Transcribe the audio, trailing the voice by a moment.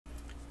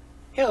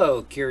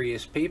Hello,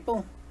 curious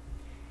people.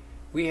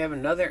 We have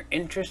another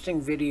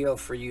interesting video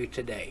for you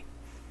today.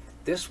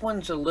 This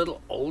one's a little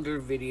older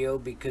video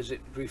because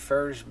it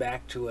refers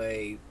back to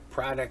a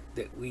product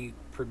that we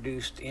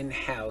produced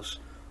in-house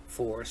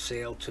for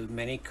sale to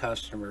many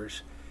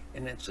customers,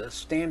 and it's a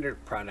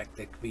standard product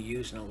that can be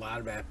used in a lot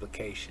of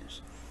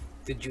applications.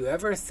 Did you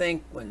ever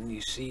think when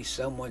you see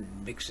someone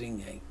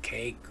mixing a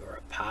cake or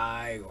a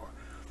pie or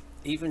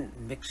even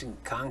mixing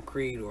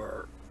concrete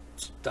or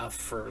stuff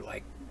for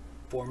like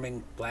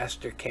forming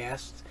plaster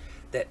casts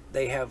that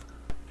they have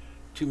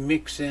to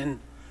mix in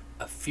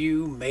a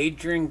few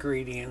major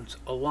ingredients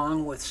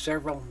along with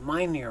several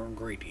minor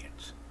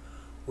ingredients?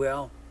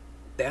 Well,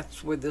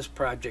 that's where this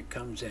project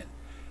comes in.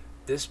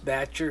 This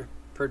batcher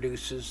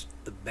produces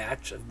the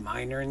batch of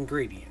minor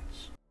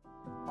ingredients.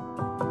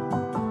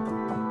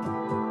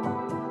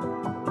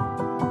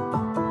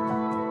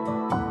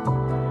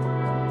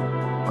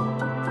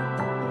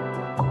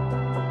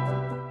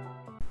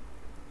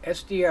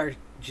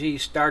 SDRG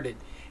started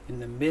in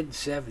the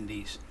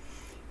mid-70s,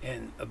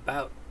 and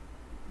about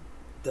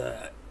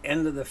the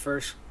end of the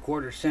first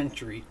quarter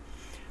century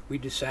we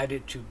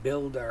decided to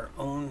build our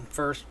own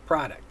first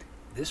product.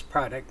 This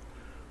product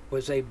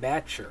was a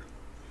batcher.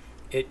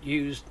 It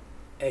used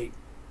a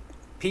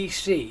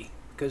PC,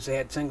 because they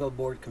had single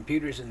board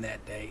computers in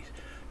that day,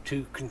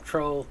 to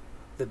control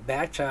the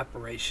batch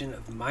operation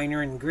of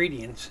minor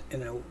ingredients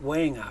in a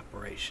weighing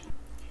operation.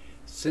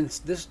 Since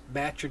this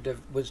batcher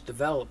was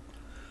developed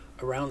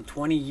around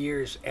 20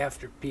 years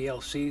after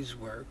PLCs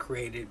were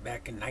created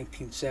back in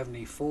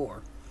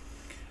 1974,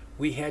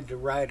 we had to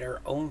write our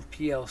own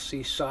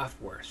PLC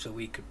software so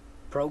we could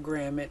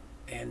program it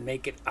and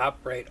make it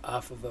operate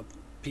off of a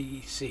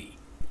PC.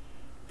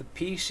 The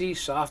PC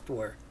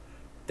software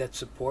that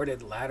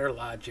supported ladder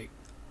logic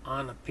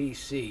on a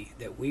PC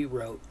that we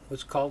wrote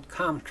was called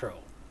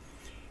Control.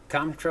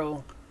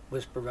 Control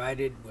was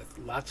provided with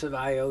lots of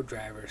I/O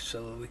drivers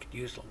so that we could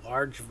use a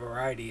large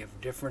variety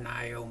of different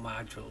I/O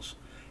modules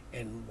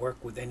and work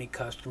with any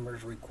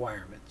customer's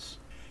requirements.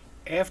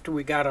 After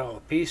we got all the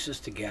pieces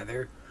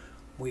together,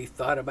 we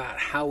thought about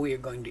how we are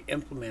going to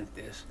implement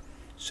this,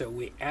 so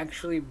we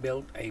actually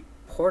built a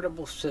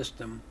portable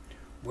system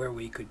where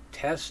we could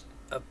test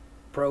a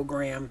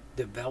program,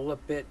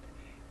 develop it,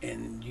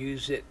 and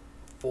use it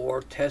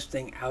for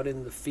testing out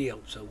in the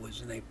field. So it was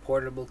in a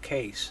portable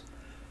case,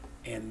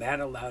 and that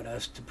allowed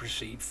us to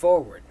proceed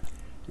forward.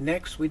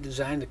 Next, we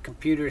designed a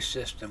computer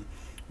system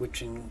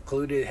which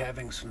included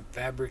having some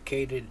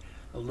fabricated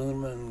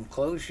aluminum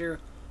enclosure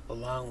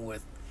along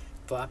with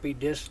floppy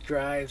disk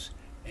drives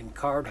and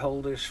card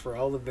holders for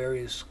all the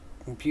various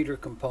computer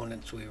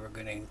components we were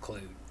going to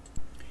include.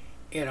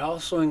 It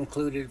also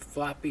included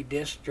floppy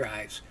disk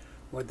drives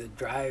where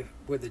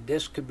the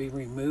disk could be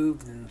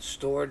removed and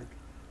stored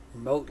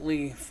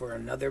remotely for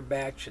another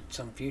batch at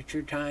some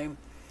future time,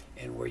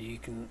 and where you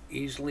can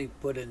easily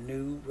put a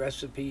new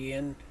recipe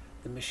in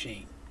the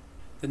machine.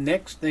 The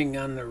next thing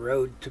on the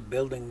road to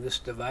building this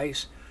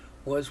device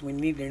was we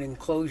needed an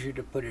enclosure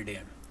to put it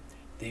in.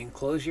 The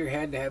enclosure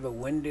had to have a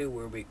window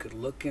where we could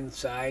look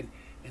inside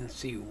and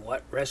see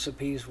what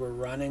recipes were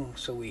running,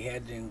 so we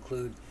had to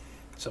include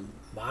some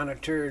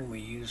monitor, and we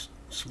used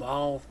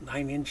small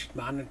 9-inch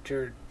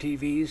monitor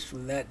TVs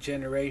from that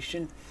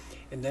generation.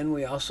 And then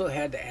we also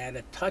had to add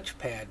a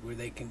touchpad where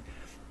they can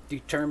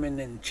determine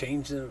and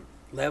change the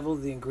level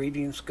of the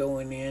ingredients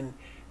going in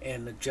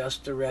and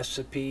adjust the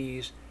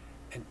recipes,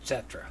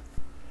 etc.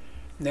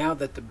 Now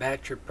that the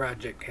batcher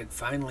project had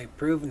finally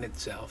proven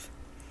itself,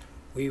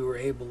 we were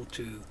able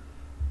to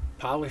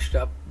polish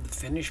up the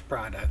finished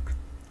product,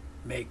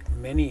 make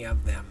many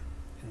of them,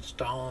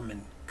 install them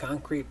in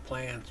concrete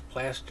plants,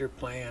 plaster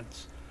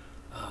plants,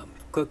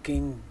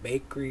 cooking,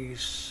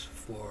 bakeries,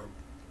 for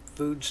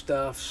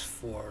foodstuffs,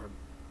 for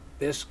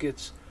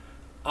biscuits,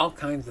 all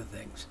kinds of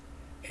things.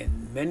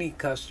 And many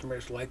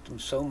customers liked them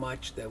so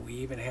much that we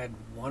even had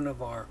one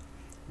of our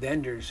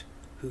vendors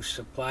who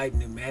supplied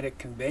pneumatic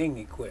conveying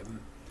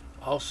equipment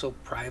also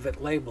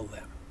private label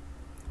them.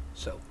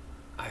 So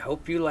I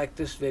hope you like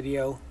this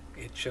video.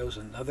 It shows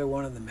another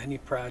one of the many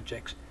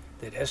projects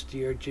that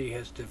SDRG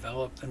has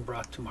developed and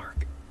brought to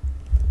market.